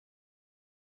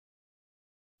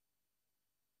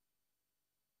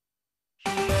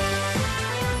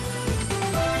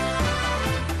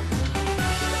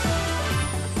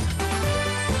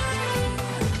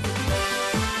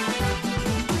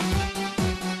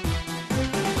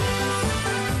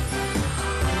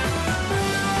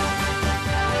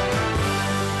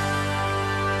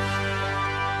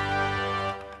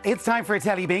It's time for a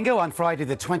Telly Bingo on Friday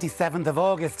the 27th of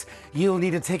August. You'll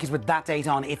need a ticket with that date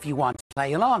on if you want to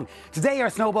play along. Today our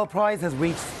snowball prize has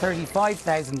reached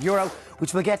 €35,000,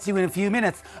 which we'll get to in a few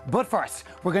minutes. But first,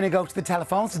 we're going to go to the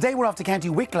telephones. Today we're off to County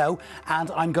Wicklow and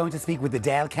I'm going to speak with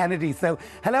Adele Kennedy. So,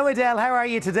 hello Adele, how are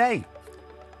you today?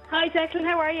 Hi Declan,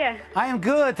 how are you? I am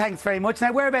good, thanks very much.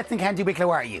 Now, whereabouts in County Wicklow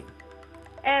are you?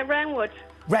 Roundwood.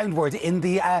 Roundwood, in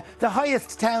the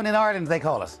highest town in Ireland, they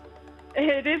call it.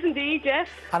 It is indeed, yes.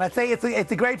 And I'd say it's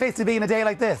a great place to be in a day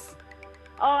like this.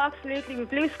 Oh, absolutely, with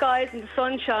blue skies and the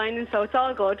sun shining, so it's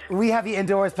all good. We have you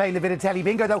indoors playing a bit of Telly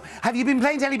Bingo, though. Have you been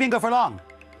playing Telly Bingo for long?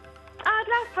 The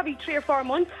last probably 3 or 4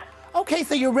 months. OK,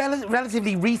 so you're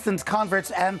relatively recent convert.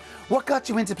 What got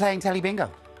you into playing Telly Bingo?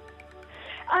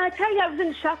 I tell you, I was in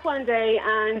the shop one day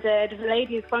and there's a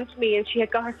lady in front of me and she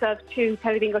had got herself 2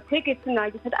 Telly Bingo tickets and I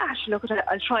just said, look,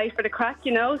 I'll try it for the crack,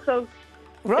 you know, so...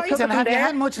 Right, and have you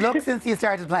had much luck since you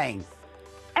started playing?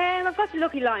 I've got the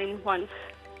lucky line once.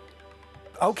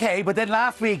 OK, but then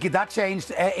last week that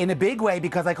changed in a big way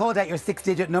because I called out your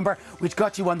 6-digit number, which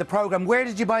got you on the programme. Where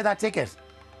did you buy that ticket?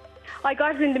 I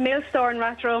got it in the Mill store in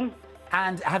Rathdrum.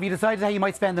 And have you decided how you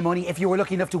might spend the money if you were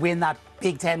lucky enough to win that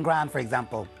big 10 grand, for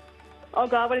example? Oh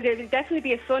God, well there'll definitely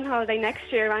be a sun holiday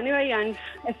next year anyway and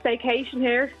a staycation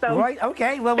here, so... Right,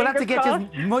 OK, well we'll have to get you as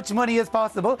much money as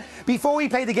possible. Before we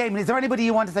play the game, is there anybody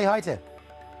you want to say hi to?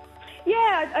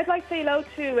 Yeah, I'd like to say hello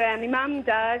to my mum and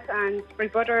dad and my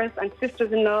brothers and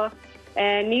sisters-in-law,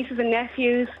 nieces and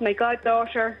nephews, my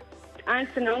goddaughter,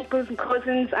 aunts and uncles and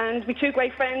cousins and my 2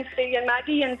 great friends, Celia and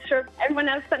Maggie, and sure, everyone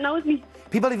else that knows me.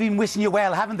 People have been wishing you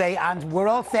well, haven't they? And we're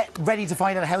all set, ready to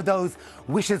find out how those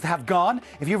wishes have gone.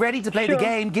 If you're ready to play the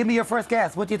game, give me your first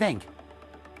guess. What do you think?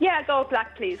 Yeah, go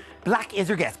black, please. Black is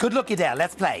your guess. Good luck, Adele.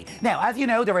 Let's play. Now, as you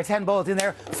know, there are 10 balls in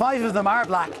there. 5 of them are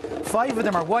black, 5 of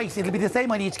them are white. It'll be the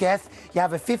same on each guess. You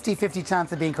have a 50-50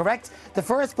 chance of being correct. The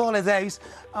first ball is out.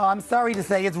 Oh, I'm sorry to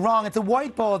say it's wrong. It's a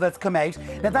white ball that's come out.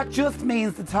 Now, that just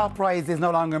means the top prize is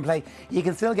no longer in play. You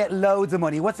can still get loads of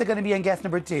money. What's it going to be on guess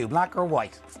number 2? Black or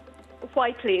white?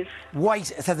 White, please. White,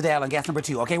 says Adele on guess number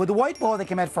 2. OK, well, the white ball that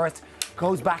came out first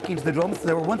goes back into the drum. So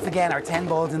there were once again our 10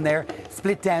 balls in there,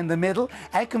 split down the middle.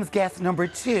 Out comes guess number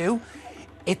 2.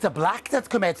 It's a black that's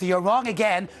come out, so you're wrong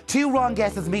again. 2 wrong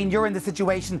guesses mean you're in the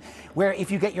situation where if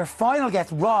you get your final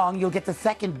guess wrong, you'll get the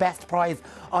second best prize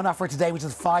on offer today, which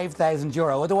is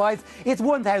 €5,000. Otherwise, it's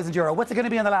 €1,000. What's it going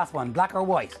to be on the last one, black or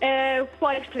white?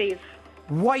 White, please.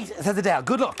 White, says Adele.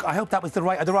 Good luck. I hope that was the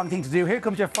right or the wrong thing to do. Here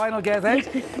comes your final guess out.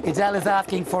 Adele is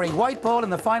asking for a white ball,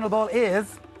 and the final ball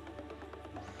is...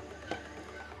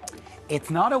 It's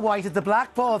not a white, it's a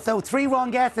black ball. So 3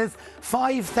 wrong guesses,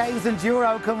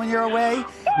 €5,000 coming your way.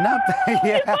 Not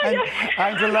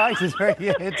I'm delighted for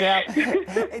you, Adele.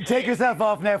 Take yourself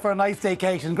off now for a nice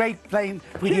staycation. Great playing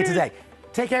with you today.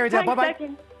 Take care, Adele. Bye-bye.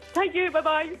 Thank you,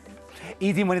 bye-bye.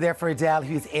 Easy money there for Adele,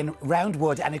 who's in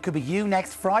Roundwood, and it could be you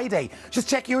next Friday. Just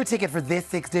check your ticket for this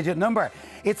 6-digit number.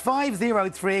 It's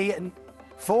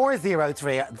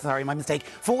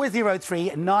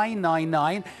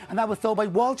 403-999, and that was sold by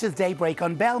Walsh's Daybreak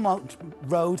on Belmont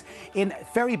Road in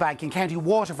Ferrybank in County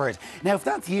Waterford. Now, if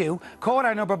that's you, call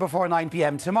our number before 9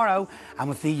 p.m. tomorrow, and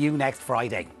we'll see you next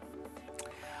Friday.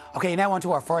 OK, now on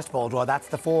to our first ball draw. That's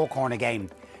the 4-corner game.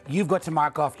 You've got to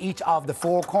mark off each of the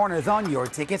 4 corners on your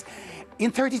ticket in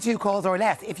 32 calls or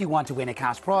less if you want to win a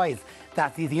cash prize.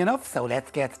 That's easy enough, so let's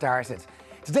get started.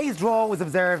 Today's draw was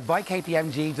observed by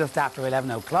KPMG just after 11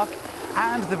 o'clock,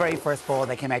 and the very first ball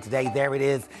that came out today, there it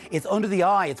is. It's under the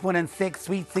I. It's 1 and 6,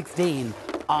 sweet 16,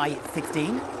 I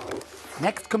 16.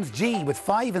 Next comes G with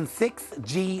 5 and 6,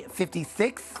 G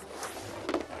 56.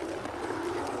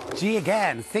 G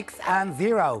again, 6 and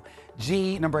 0,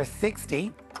 G number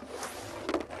 60.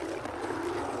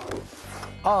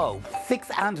 O, 6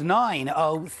 and 9,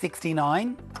 O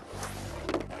 69.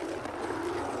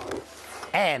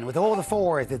 N, with all the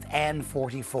 4s, it's N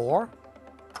 44.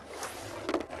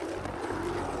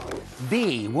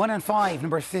 B, 1 and 5,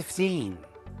 number 15.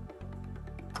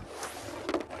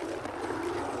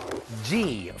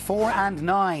 G, 4 and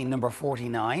 9, number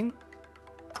 49.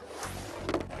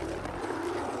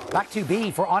 Back to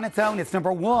B, for on its own, it's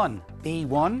number 1,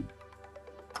 B1.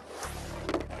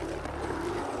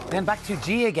 Then back to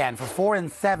G again for 4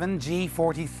 and 7,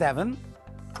 G47.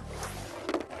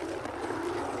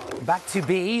 Back to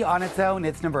B, on its own,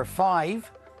 it's number 5,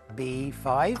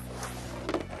 B5.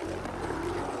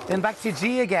 Then back to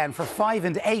G again for 5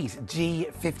 and 8,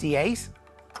 G58.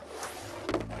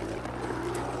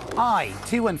 I,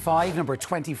 2 and 5, number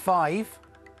 25.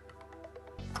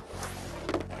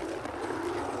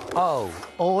 O,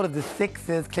 all of the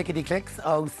 6s, clickety-clicks,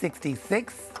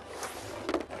 O66.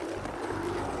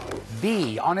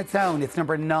 B, on its own, it's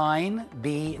number 9,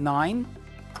 B9.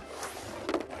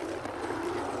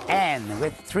 N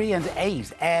with 3 and 8,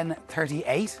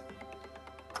 N38.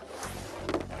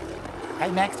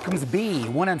 Out next comes B,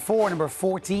 1 and 4, number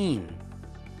 14.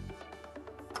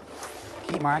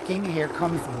 Keep marking, here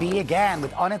comes B again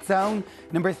with on its own,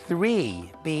 number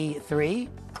 3, B3.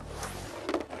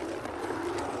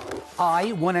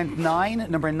 I, 1 and 9,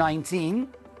 number 19.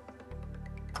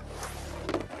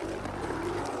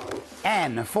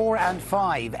 N, 4 and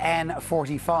 5,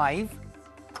 N45.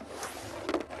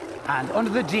 And under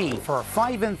the G for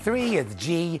 5 and 3 is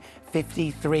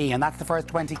G53. And that's the first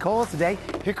 20 calls today.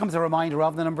 Here comes a reminder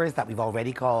of the numbers that we've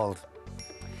already called.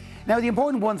 Now, the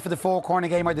important ones for the four-corner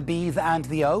game are the B's and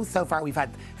the O's. So far, we've had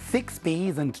 6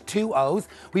 B's and 2 O's.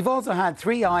 We've also had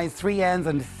 3 I's, 3 N's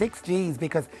and 6 G's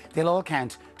because they'll all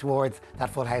count towards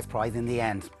that full house prize in the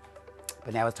end.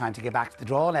 But now it's time to get back to the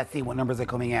draw. Let's see what numbers are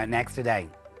coming out next today.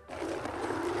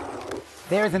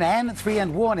 There's an N, 3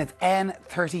 and 1. It's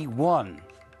N31.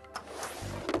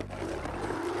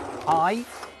 I,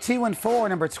 2 and 4,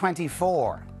 number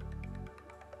 24.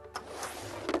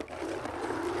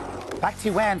 Back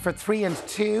to N for 3 and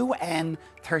 2,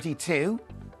 N32.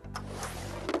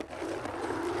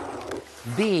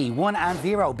 B, 1 and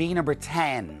 0, B number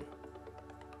 10.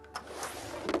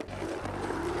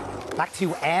 Back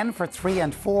to N for 3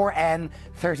 and 4,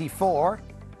 N34.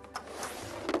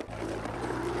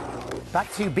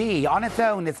 Back to B, on its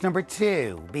own, it's number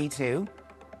 2, B2.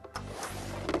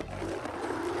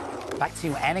 Back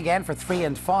to N again for 3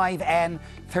 and 5,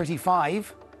 N35.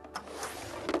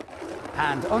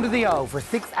 And under the O for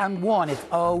 6 and 1, it's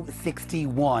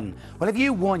O61. Well, have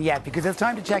you won yet? Because it's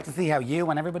time to check to see how you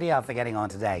and everybody else are getting on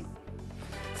today.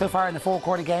 So far in the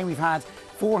four-quarter game, we've had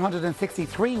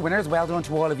 463 winners. Well done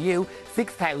to all of you.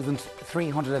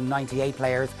 6,398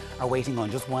 players are waiting on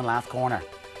just one last corner.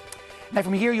 Now,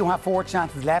 from here, you have 4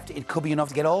 chances left. It could be enough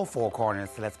to get all 4 corners,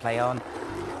 so let's play on.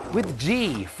 With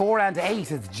G, 4 and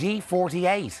 8, it's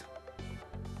G48.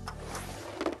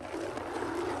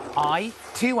 I,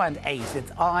 2 and 8,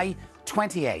 it's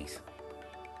I28.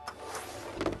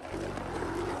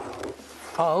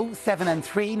 O, 7 and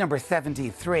 3, number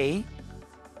 73.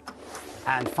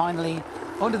 And finally,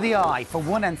 under the I, for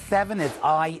 1 and 7, it's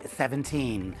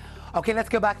I17. Okay, let's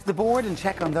go back to the board and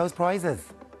check on those prizes.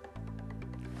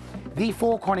 The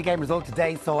four-corner game result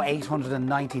today saw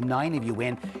 899 of you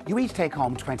win. You each take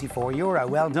home €24.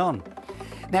 Well done.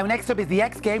 Now, next up is the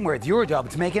X game, where it's your job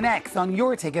to make an X on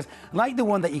your ticket, like the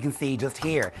one that you can see just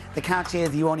here. The catch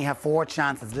is you only have 4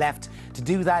 chances left to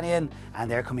do that in, and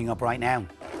they're coming up right now.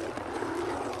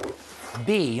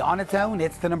 B, on its own,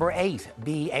 it's the number 8,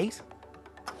 B8.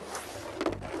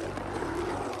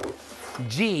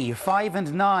 G, 5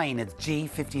 and 9, it's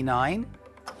G59.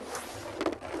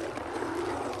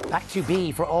 Back to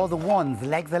B for all the ones,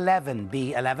 legs 11,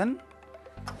 B11.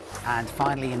 And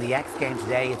finally in the X game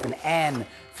today, it's an N,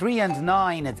 3 and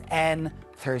 9, it's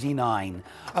N39.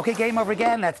 Okay, game over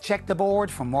again. Let's check the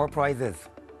board for more prizes.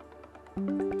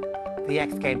 The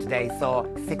X game today saw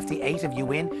 68 of you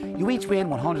win. You each win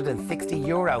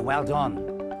 €160. Well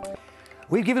done.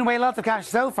 We've given away lots of cash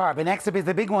so far, but next up is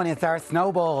the big one. It's our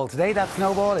snowball. Today that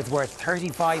snowball is worth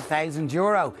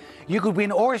 €35,000. You could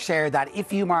win or share that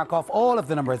if you mark off all of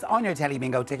the numbers on your Telly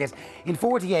Bingo ticket in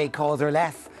 48 calls or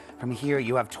less. From here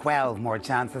you have 12 more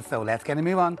chances, so let's get a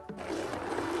move on.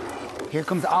 Here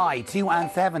comes I, 2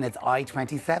 and 7, it's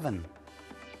I27.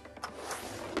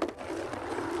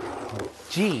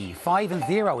 G, 5 and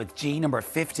 0, it's G number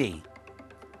 50.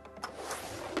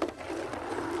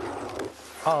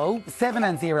 O, 7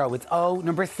 and 0, it's O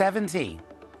number 70.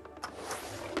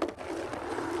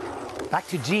 Back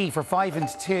to G for 5 and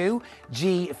 2,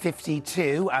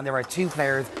 G52, and there are 2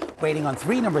 players waiting on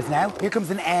 3 numbers now. Here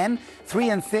comes an N, 3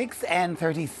 and 6,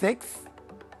 N36.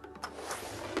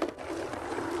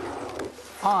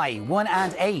 I, 1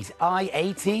 and 8,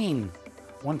 I18.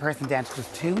 1 person down to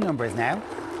just 2 numbers now.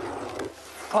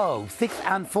 O, 6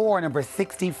 and 4, number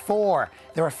 64.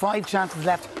 There are 5 chances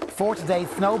left for today's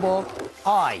snowball.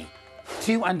 I,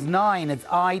 2 and 9, it's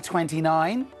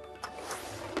I29.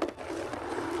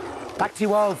 Back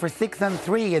to O for 6 and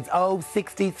 3, it's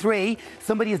O63.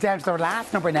 Somebody is down to their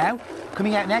last number now.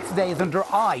 Coming out next today is under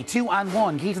I, 2 and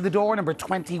 1, key to the door, number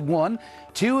 21.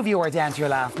 2 of you are down to your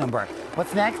last number.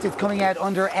 What's next is coming out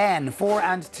under N, 4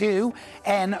 and 2,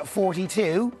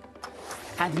 N42.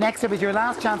 And next up is your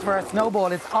last chance for our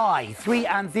snowball. It's I, 3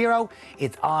 and 0,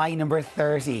 it's I number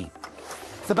 30.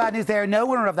 So bad news there, no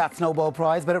winner of that snowball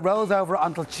prize, but it rolls over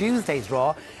until Tuesday's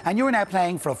draw, and you're now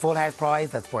playing for a full house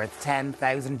prize that's worth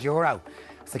 €10,000.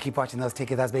 So keep watching those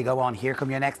tickets as we go on. Here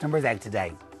come your next numbers out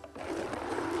today.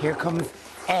 Here comes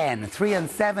N. 3 and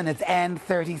 7, it's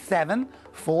N37.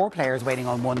 4 players waiting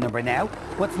on one number now.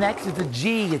 What's next is a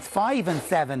G. It's 5 and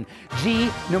 7.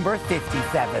 G number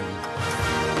 57.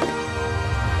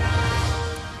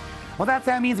 Well,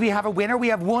 that means we have a winner. We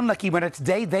have one lucky winner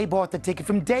today. They bought the ticket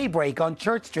from Daybreak on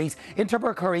Church Street in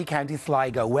Tubbercurry, County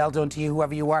Sligo. Well done to you,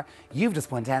 whoever you are. You've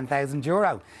just won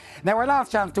 €10,000. Now, our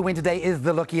last chance to win today is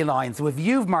the lucky line. So if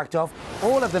you've marked off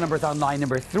all of the numbers on line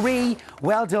number 3,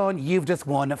 well done. You've just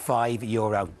won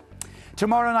 €5.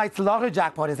 Tomorrow night's Lotto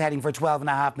jackpot is heading for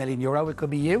 €12.5 million. It could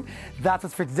be you. That's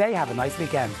it for today. Have a nice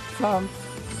weekend. So long.